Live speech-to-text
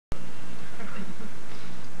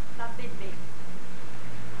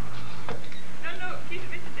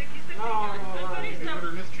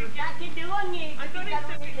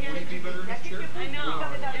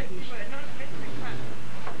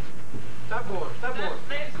buono, sta buono.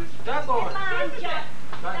 Sta buono. Mangia.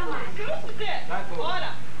 Sta buono.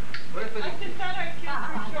 Ora. Aspettare che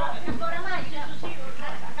Ancora mangia, sì,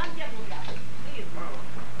 cambia pure.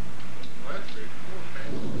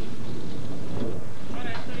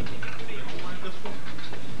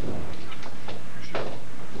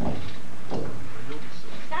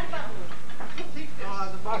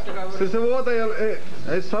 Se se vuota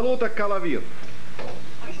e saluta Calavir.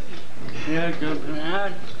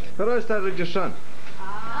 Però sta registrando.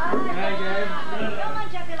 Non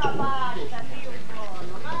mangiate la pasta, Dio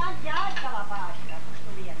buono. Mangiate la pasta,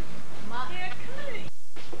 questo viene. Ma...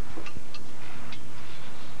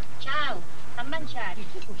 Ciao, a mangiare.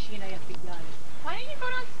 Che cucina hai a pigliare? Why don't you go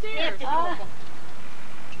downstairs?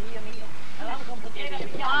 Dio mio. Allora un potere a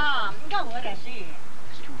pigliare. Da ora sì.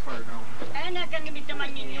 Non che mi sta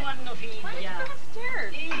mangiando quando Why don't you figlia. go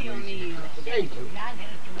downstairs? Dio mio.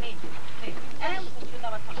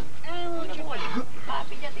 Non ci vuole. Ah,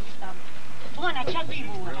 pigliate che sta. Buona, ci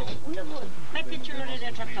arrivo ora. Metticelo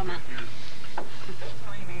nel trattamento.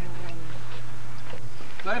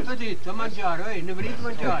 Vai Petit, a mangiare, ne venite a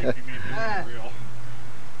mangiare.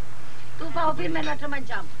 Tu fai un film e l'altro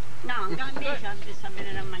mangiamo. No, non invece adesso a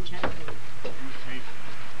venire a mangiare.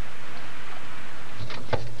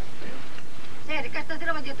 Senti, che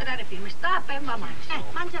stasera voglio tirare film. Sta e va mangia.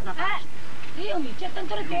 Mangia da pasta. Dio mio, c'è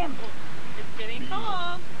tanto tempo. It's getting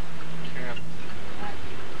cold.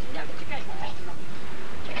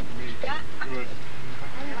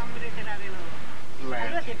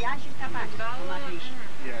 Allora ti piace sta pasta? Ah,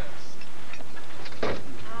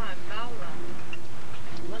 bella.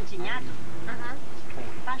 Consegnato?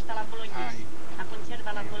 Pasta alla bolognese. La conserva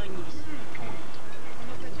alla bolognese.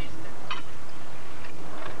 Come faciste?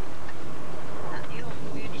 Io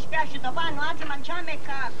mi dispiace dopo oggi mangiamo e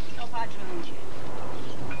cazzo, lo faccio non c'è.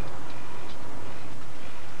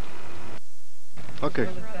 Ok.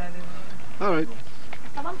 All right.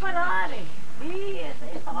 Stavo a imparare.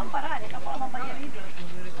 Stavo a imparare, dopo non voglio ridere.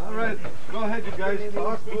 All right. Go ahead, you guys.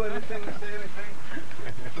 Talk, do anything, say anything.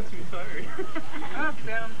 Too tired. I'm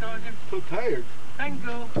telling him. So tired. Thank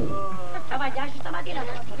you. Stavo a mangiare stamattina,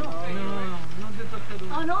 no? No, non ti tocca tu.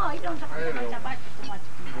 Oh no, io non sapevo mangiare pasta stamattina.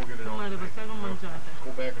 Domani perché non mangiate?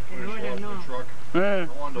 Go back and finish Lord, off no. the truck. I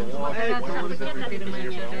wanted to walk. Hey, When I get it in there,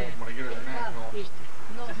 no.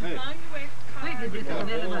 Hey. Poi vedete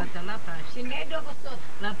come è arrivata la pasta. Si ne dopo sto.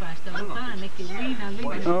 La pasta, il pane, che vina,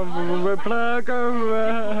 Oh,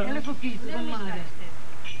 e le pochissime, con mare.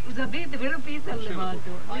 Lo sapete, ve lo pizza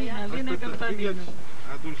allevato. Lina Campanino.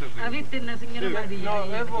 Avete una signora Maria. No,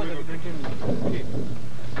 è vuoto che prende.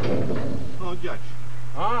 Oh, ghiaccio.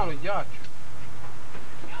 Ah, il ghiaccio.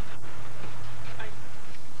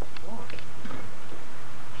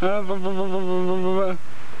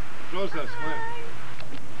 Close that slam.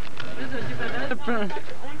 Adesso ci fa non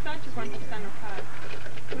so quanto stanno a fare.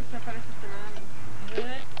 Forse a fare settimane.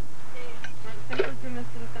 Ma sempre più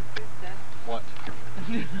nessuno sta questa. What?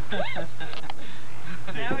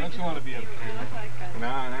 Don't you want to be on camera?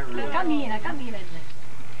 Nah, not really. Cammina, cammina.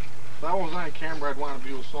 If I was on camera, I'd want to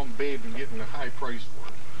be with some babe and getting a high price for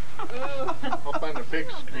it. Up on the big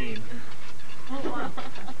screen.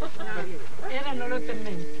 Erano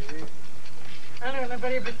l'8:30. Allora una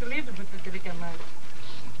paria per libro potete richiamare.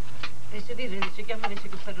 E se dire, ci chiamare ci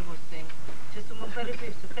fare rosse. Ci sono un paio di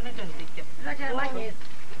questo, che ne canticchia. Non c'è mai niente.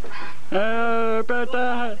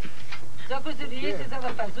 Già così riesce a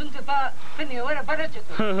fare, non si fa, quindi ora parla tu.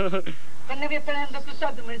 Quando vi prendo più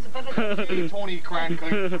soldi mi si parla tu. Hey, Tony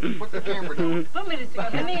Crank, put the camera down. Non mi dici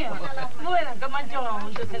che mio, voi non che mangiamo,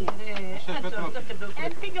 non si sentire. E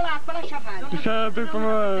il figlio l'acqua lascia fare.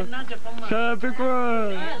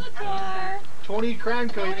 Tony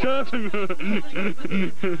Crankite.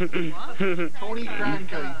 Tony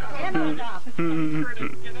Crankite. E non lo so.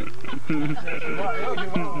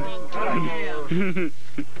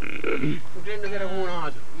 Prendo che era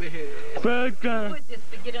buonato. Poi ti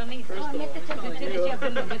spiegheranno in questo. Non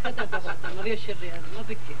riesce a ridere, ma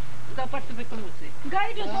perché? Da parte per come sei.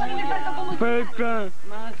 Guarda, sono mi guarda come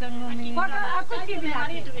Ma sono guarda, a così viene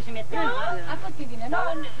marito che si mette a così viene. No,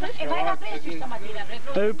 e vai da preso stamattina.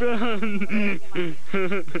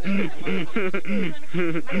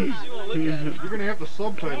 You're gonna have to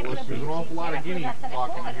subtitle us. There's an awful lot of guinea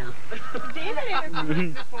talking in here. David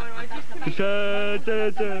ain't before, I just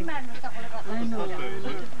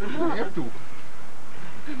You have to.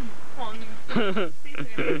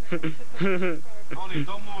 Tony,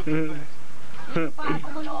 don't move too fast.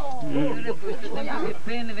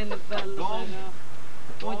 Bene, venne bello.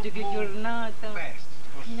 Oggi che giornata.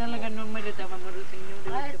 Signora che non meritavamo lo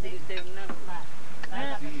signore,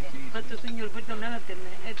 fatto signor, perdonatene,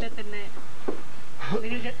 e datene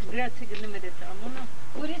Grazie che ne meritiamo, no?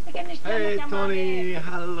 Puriste che ne stiamo Hey Tony,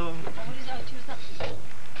 hello.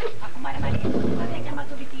 A comare Maria, ma mi ha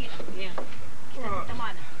chiamato Vitino.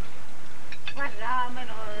 Guarda,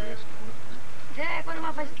 meno. Quando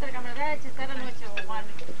mi fai la camera vecchia, stare noi c'è un guardo.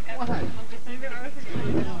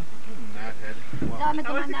 Wow. Mi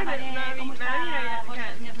domandava come sta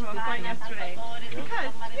yesterday.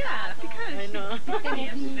 Because I know.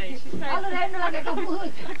 yesterday she said, allora non la caputo.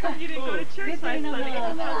 you didn't go to church last Sunday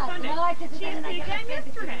or Sunday. She asked me again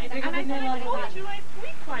yesterday. And I said, I told you like a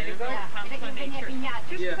week why to go to Sunday church.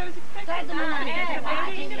 Just because I was expecting that.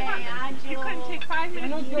 You couldn't take 5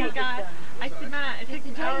 minutes to speak out. I said, Ma, it takes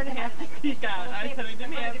an hour and a half to speak out. I said, I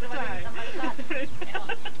didn't have the time.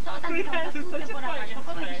 We had such a fight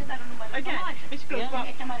yesterday. Again, and she goes, well,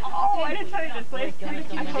 oh, I didn't tell you this. Last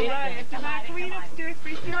week you told Ryan, I said, Ma, can we eat upstairs for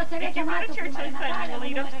Easter? If you go to church on Sunday, we'll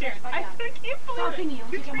eat upstairs. I said, I can't believe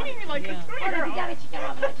it. You're treating me like a 2-year-old. I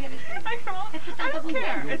go, I don't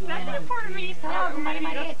care. It's not that important to me Easter. We're going to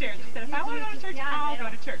eat upstairs. She said, if I want to go to church, I'll go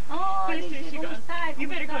to church. Pretty soon she goes, you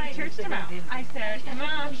better go to church tomorrow. I said,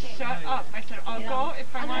 Mom, shut up. I said, I'll go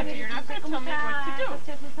if I want to. You're not going to tell me what to do.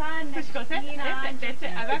 So she goes, that's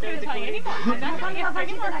it. I'm not going to tell you anymore. I'm not going to ask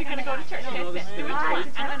anymore if you're going to go to church. That's it. Do what you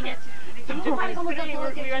want. I don't care. So today we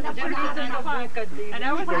went to church at 10 o'clock, and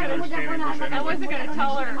I wasn't going to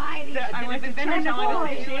tell her that I went to church. I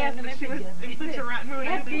wanted to see it, but she was in such a rotten mood. I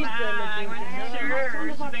said, I went to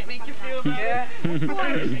church. Does that make you feel better?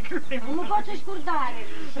 Non lo posso scordare.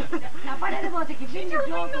 La pare delle volte che viene il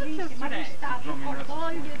gioco dice, ma che sta per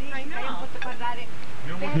orgoglio di posso parlare.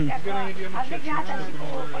 Arrabbiata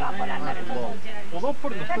collaborare con Well, they'll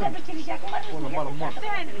put it in the fridge. For about a month.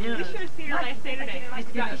 Then, you should have seen her last Saturday.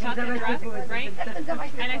 She got the dress, right?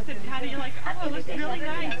 And I said, how do you like it? Oh, it looks really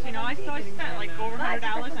nice. You know, I spent like over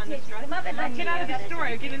 $100 on this dress. I get out of the store,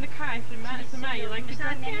 I get in the car, I said, Ma, you like the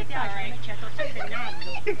dress? Yeah, it's all right. I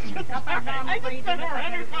just spent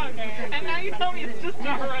 $100, and now you tell me it's just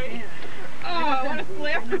all right. Oh, I want to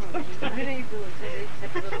slap her sometimes.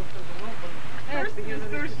 First, she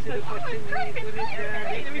said, oh, it's great, it's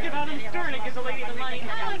great. Then we get out of the store and I give the lady the money.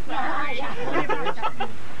 Oh, it's all right.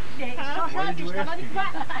 Huh? Why did you ask me?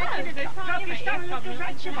 Sometimes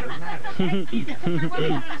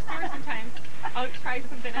I'll try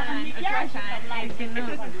something on, a dress on, and it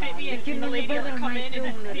doesn't fit me, and the lady will come in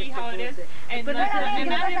and see how it is, and then I go, and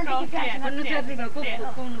then I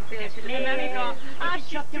go, ah,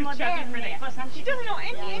 she's too chubby for that. She doesn't know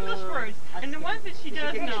any English words, and the ones that she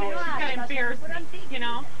does know, she's got to embarrass me, you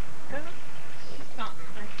know? She's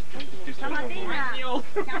something. Stamattina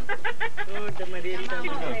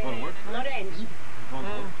Lorenzo.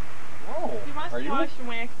 Oh, He wants to wash and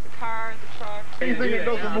wax the car, the truck. anything that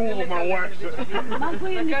doesn't move, I'm gonna wax it.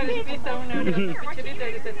 Magari spita una piccerita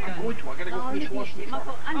di pescare. Which one? I gotta go dishwash this.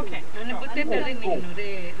 Okay. Non ne potete renino,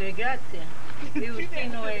 grazie. Io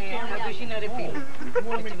Ustino e a cucinare filo.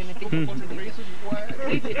 Want me to put the faces wax?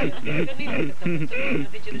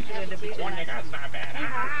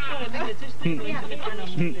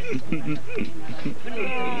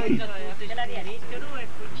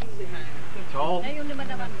 Tall.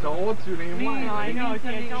 So what's your name? I know,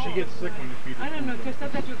 She gets sick when you feed her. I don't know, c'è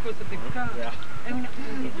stata più cosa pescare. Yeah. È una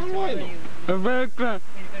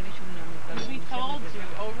We told you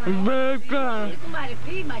over and over. Mare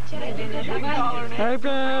prima c'era delle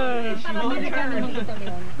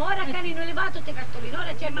ora canino levato te cartolino,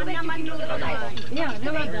 ora c'è il vecchio fino dello dai. Okay,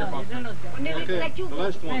 the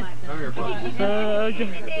last one. Come here,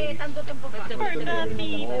 bud. Tanto tempo fa. Oh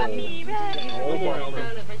boy,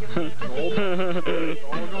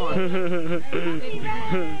 all gone.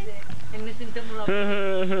 E ne sentiamo la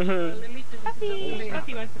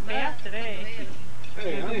Puppy wants to bath today.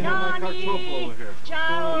 Hey, I didn't have my cock truffle over here.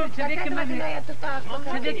 Ciao. C'è da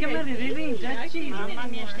chiamare Riringia, ci. Oh my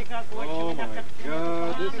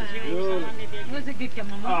god, this is good. Cosa che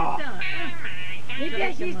chiamano? Mi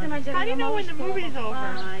piacesse mangiare. How do you know when the movie's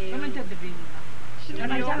over? Come mangiate prima?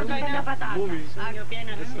 Mangiare tutta la patata. Movie. It's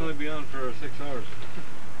going to be on for 6 hours.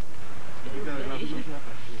 You guys have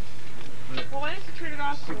Well, why don't you turn it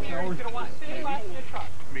off from here? You're gonna sit and watch the truck.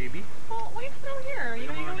 Maybe. Well, wait from here. You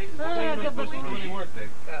know, you always You're not supposed to go to work, Dave.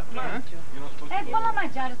 You're not supposed to go Fallo to work.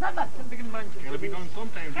 mangiare, salvato. Gotta be done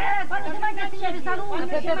sometime. Quando si mangia signore salute,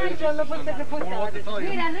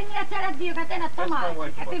 mira, ringraziare a Dio che a te non sta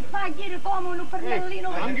male. E ti fa ieri come un pernellino.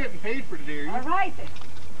 I'm getting paid for today, are you? Alright.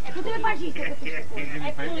 E tu te le faciste che tu sei.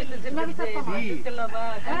 E tu non mi sta male. Tutte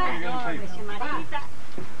lavate. Marita.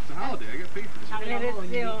 holiday. I got paid for this.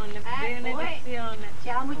 Benedizione, benedizione.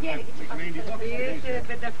 C'è la moglie che ci fa Like $90 tutto. Sì,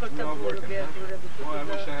 sarebbe da cotta pure, creatura di Boy, I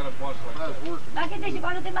wish I had a boss like I was that. working. Ma che dici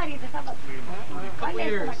quando ti mariti sabato?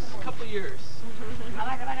 Couple years. Ma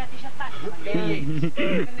guarda a 18 anni.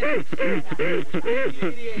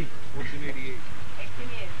 88. What's in 88?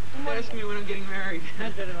 They ask me when I'm getting married.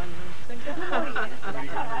 Tutto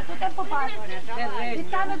tempo fa. Ti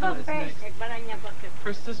stanno con pesce, guadagna qualche.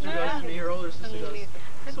 Her sister goes to me, her older sister goes.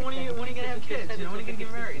 So when are you gonna have kids? You know, when are you gonna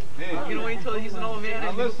get married? Hey. You know, wait until he's an old man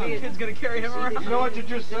and Now his listen. kid's gonna carry him around. You know what you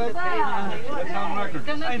just said? It's on record.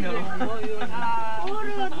 I know.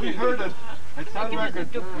 We heard it. It's on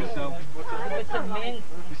record yourself.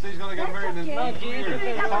 He says he's gonna get married in 2 years.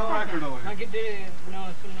 It's on record over here.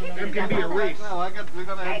 Them can be erased. Well, we're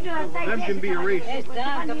gonna have to. Them can be erased. Of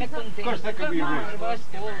course, that could be erased.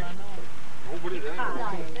 Nobody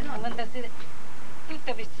there.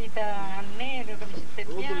 Tutta vestita a nero, come si